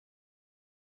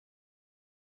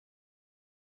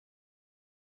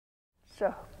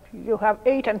So you have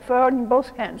 8 and 4 in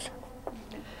both hands.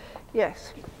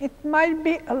 Yes, it might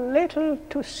be a little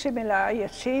too similar, you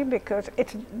see, because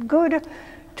it's good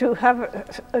to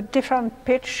have a different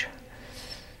pitch.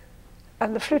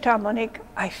 And the flute harmonic,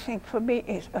 I think for me,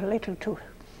 is a little too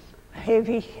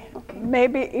heavy. Okay.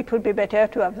 Maybe it would be better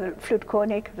to have the flute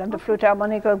conic than the flute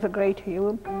harmonic of the great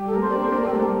Hugh.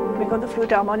 Because the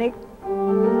flute harmonic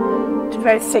is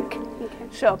very thick. Okay.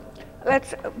 So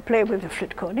let's play with the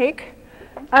flute conic.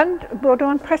 And Bordeaux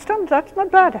and Preston, that's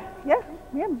not bad. Yeah,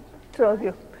 yeah. So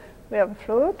we have a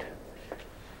flute.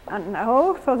 And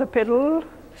now for the pedal.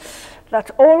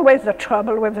 That's always the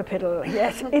trouble with the pedal.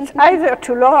 Yes, it's either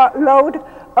too loud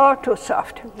or too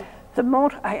soft. Mm-hmm. The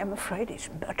mode, I am afraid, is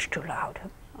much too loud.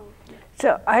 Oh.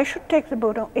 So I should take the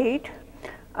Bordeaux 8,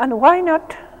 and why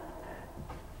not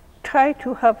try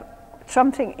to have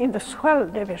something in the swell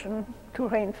division to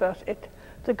reinforce it.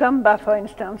 The gamba, for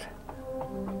instance,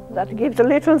 that gives a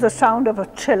little the sound of a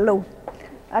cello,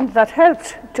 and that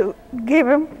helps to give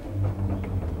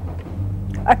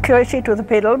accuracy to the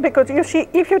pedal, because you see,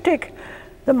 if you take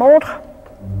the mode,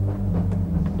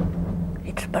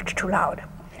 it's much too loud.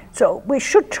 So we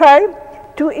should try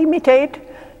to imitate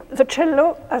the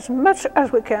cello as much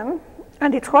as we can,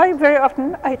 and it's why very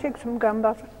often I take some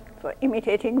gambas for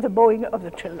imitating the bowing of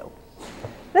the cello.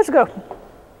 Let's go.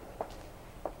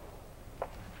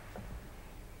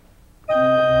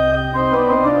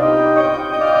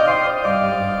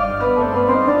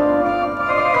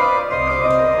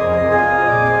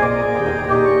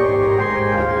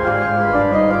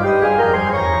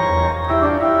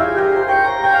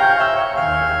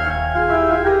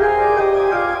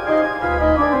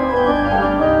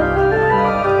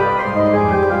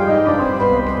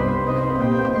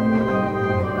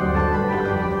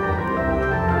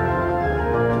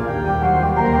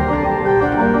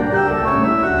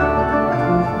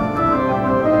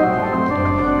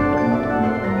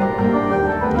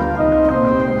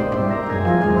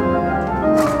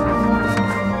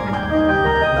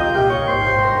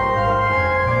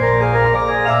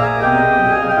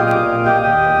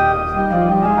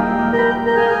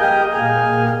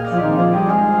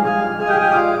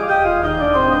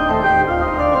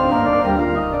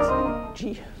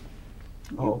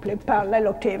 Parallel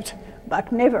octaves,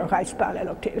 but never write parallel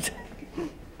octaves.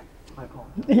 I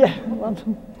can't. Yeah, once.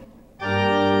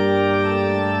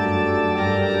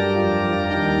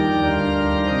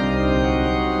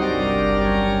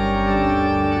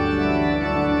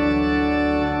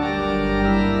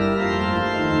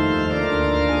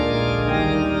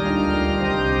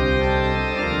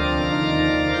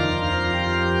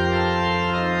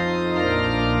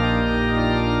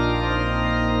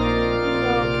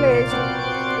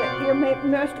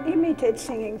 Must imitate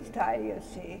singing style, you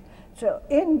see. So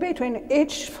in between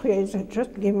each phrase,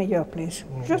 just give me your place.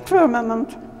 Just for a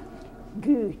moment.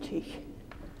 Gütig.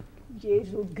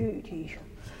 Jesu gütig.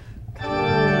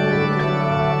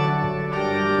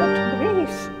 But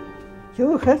breathe.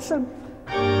 You listen.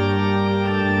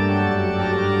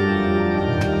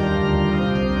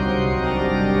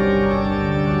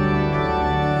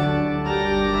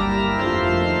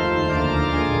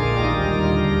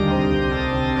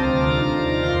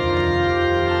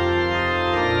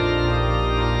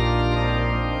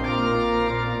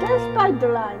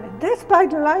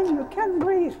 Despite the line, you can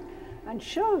breathe and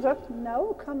show that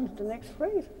now comes the next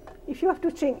phrase. If you have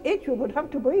to sing it, you would have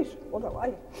to breathe,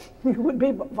 otherwise you would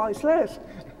be voiceless.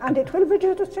 And it will be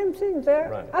just the same thing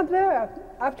there and there.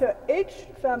 After each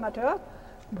fermata,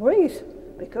 breathe,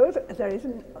 because there is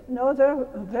another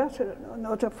verse,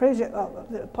 another phrase of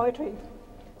the poetry.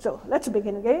 So let's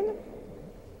begin again.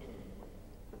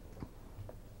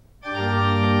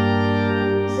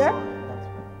 Yeah?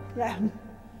 Yeah.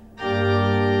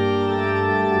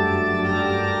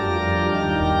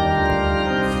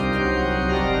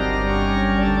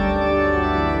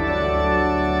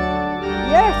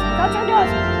 Yes, that's it, yes.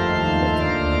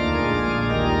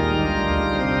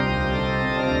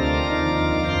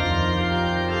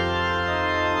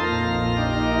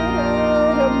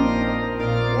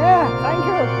 Yeah, thank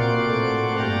you.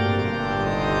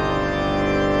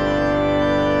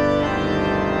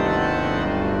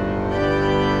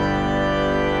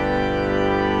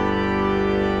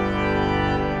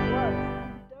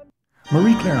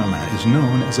 Marie-Claire Alain is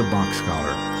known as a Bach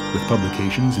scholar, with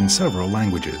publications in several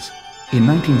languages. In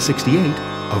 1968,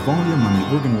 a volume on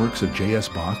the organ works of J.S.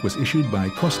 Bach was issued by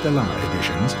Costella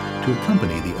Editions to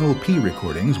accompany the LP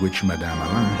recordings which Madame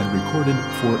Alain had recorded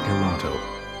for Erato.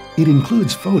 It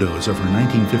includes photos of her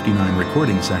 1959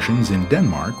 recording sessions in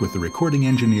Denmark with the recording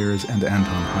engineers and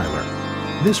Anton Heiler.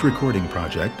 This recording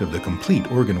project of the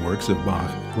complete organ works of Bach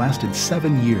lasted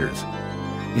 7 years.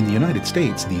 In the United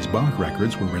States, these Bach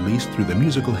records were released through the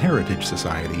Musical Heritage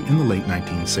Society in the late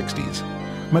 1960s.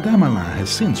 Madame Alain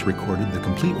has since recorded the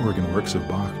complete organ works of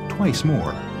Bach twice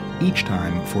more, each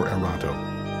time for Erato.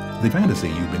 The fantasy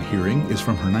you've been hearing is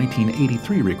from her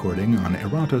 1983 recording on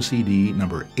Erato CD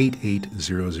number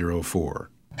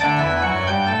 88004.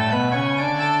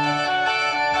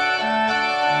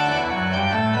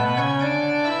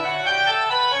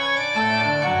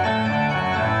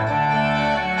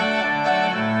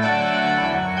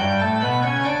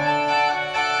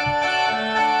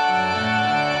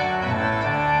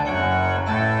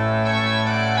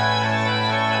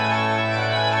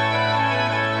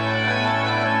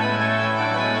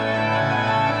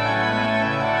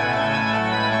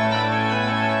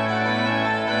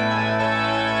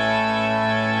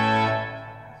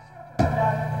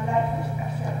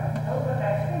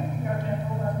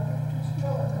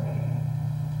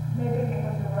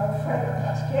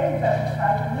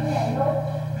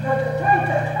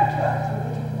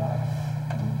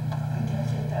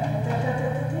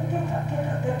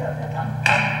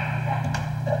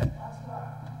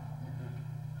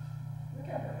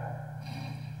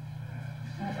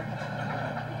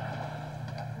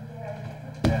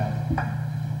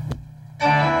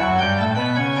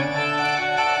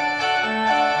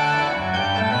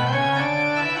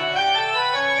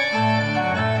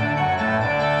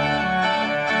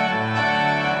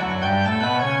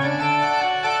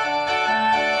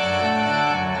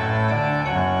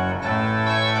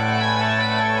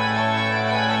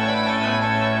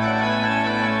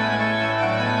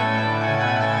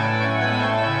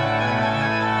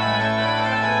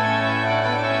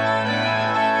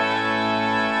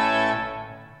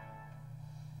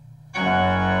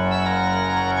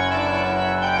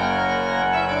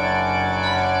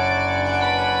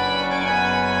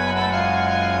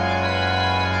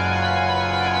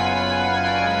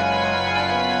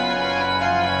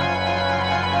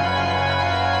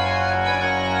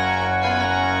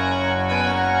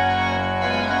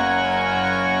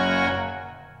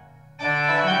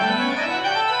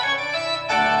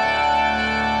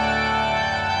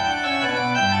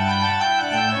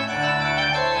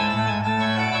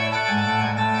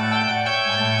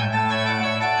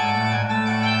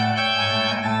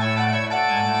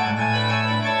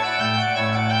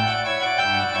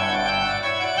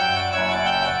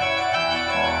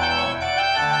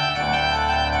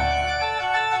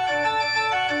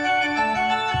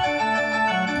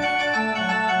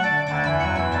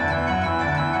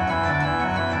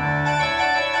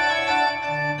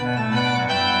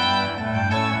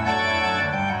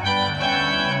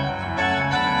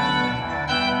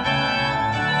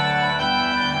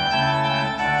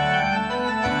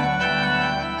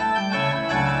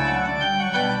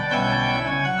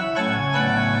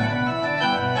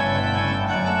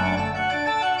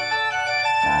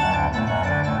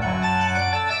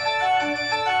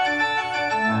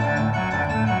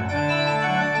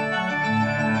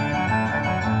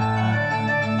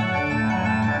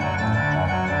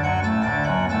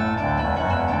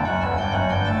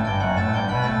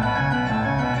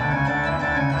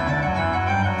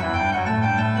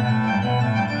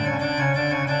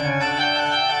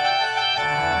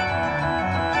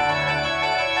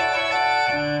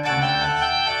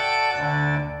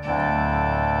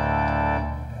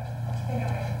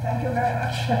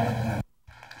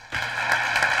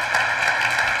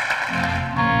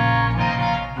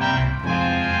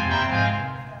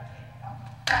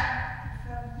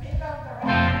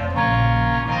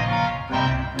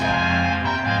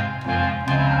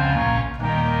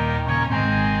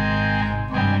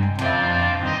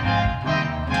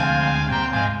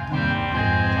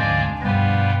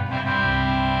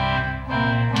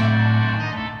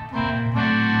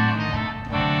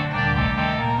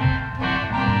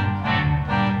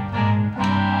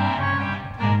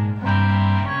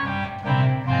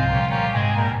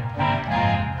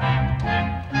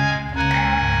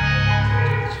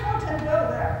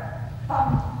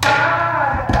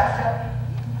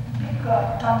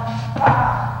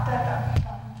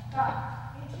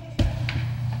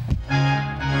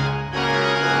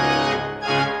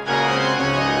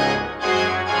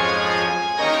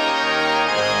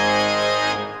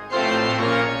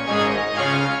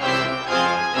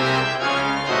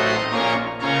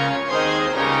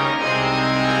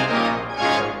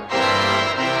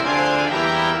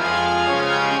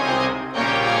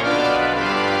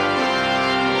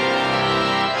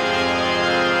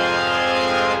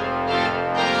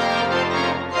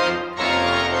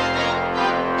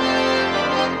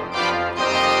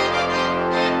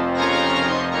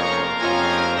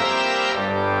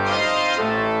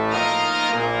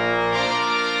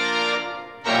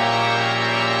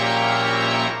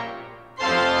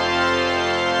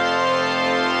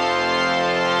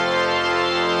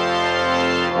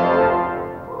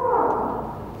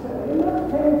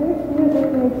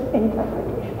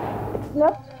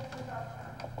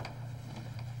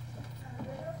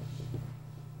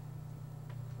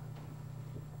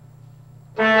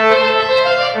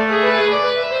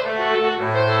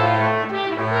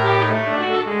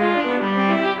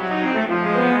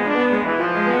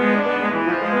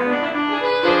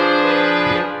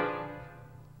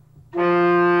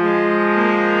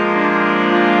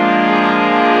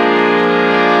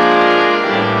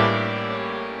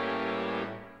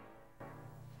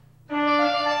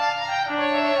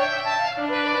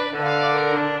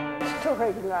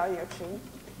 see.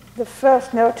 The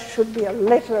first note should be a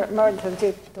little more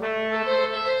intensive.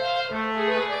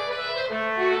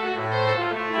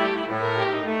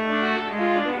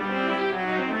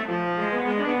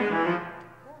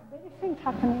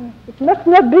 Happening. It must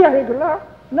not be irregular,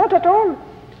 not at all.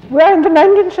 We are in the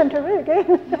 19th century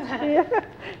again. Yeah.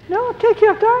 No, take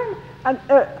your time and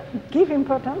give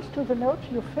importance to the notes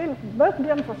you feel must be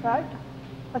emphasized,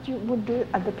 as you would do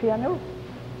at the piano.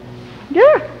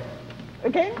 Yeah,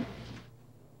 again.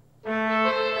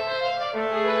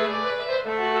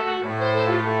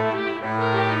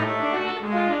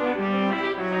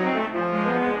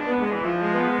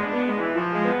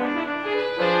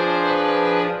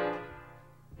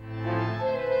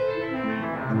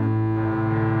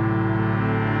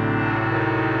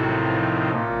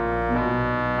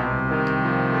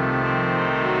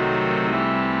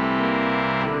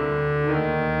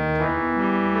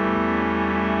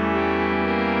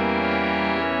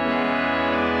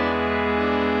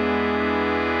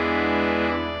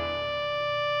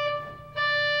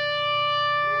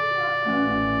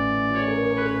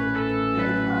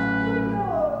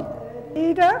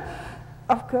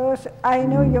 Of course, I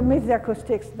know you miss the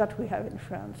acoustics that we have in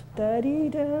France.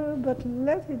 Da-dee-da, but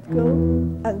let it go.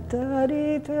 And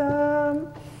da-dee-da.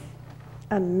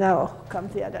 And now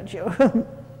comes the adagio.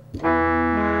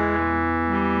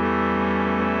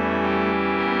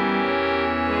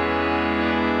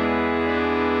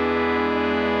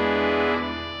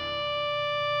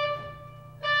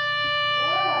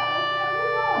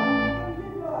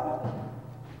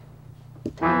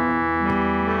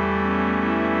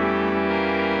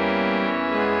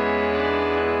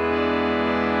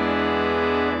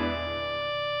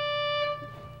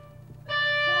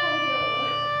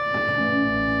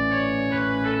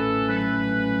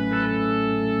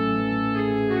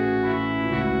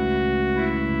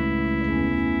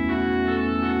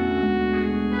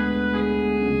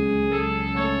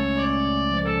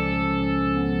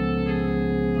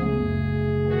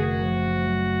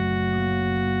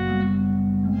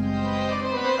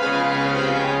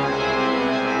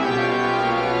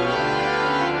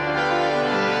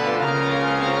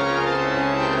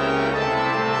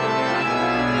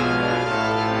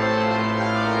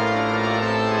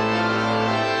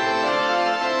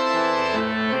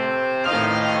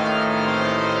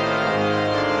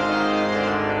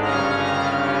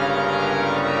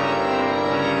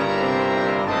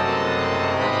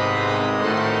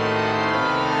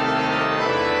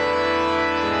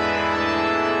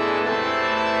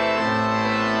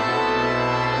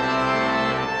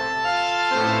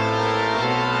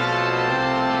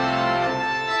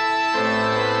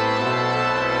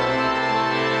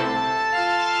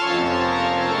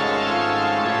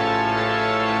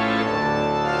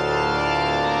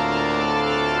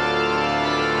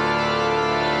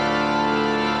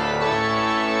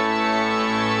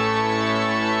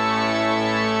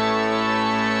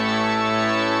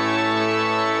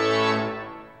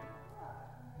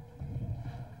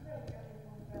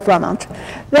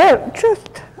 There are just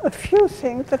a few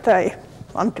things that I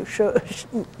want to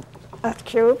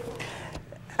ask you.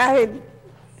 I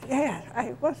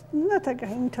was not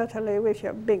agreeing totally with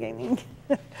your beginning.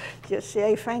 You see,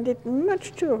 I find it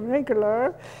much too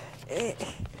regular.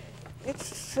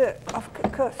 It's, of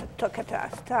course, a toccata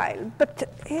style, but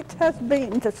it has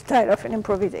been the style of an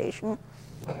improvisation.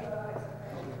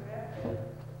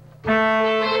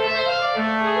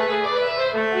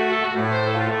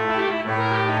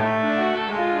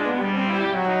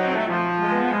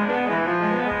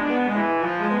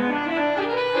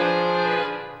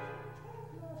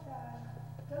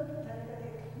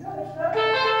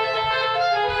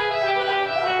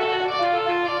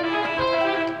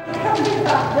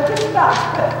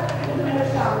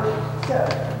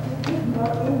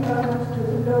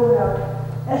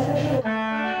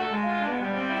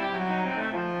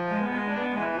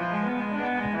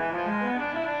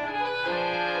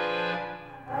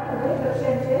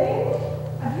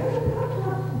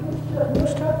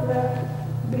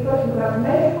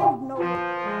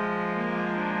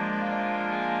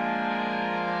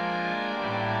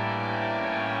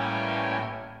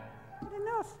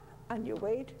 And you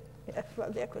wait for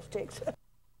the acoustics.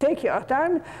 Take your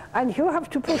time, and you have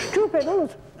to push two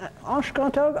pedals, hanche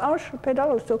cantogue, hanche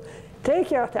pedals, so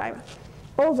take your time.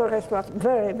 All the rest was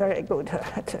very, very good.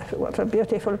 It was a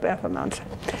beautiful performance.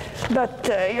 But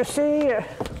you see,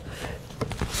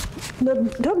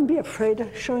 don't be afraid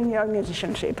of showing your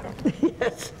musicianship.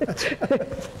 Yes,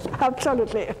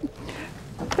 absolutely.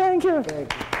 Thank you.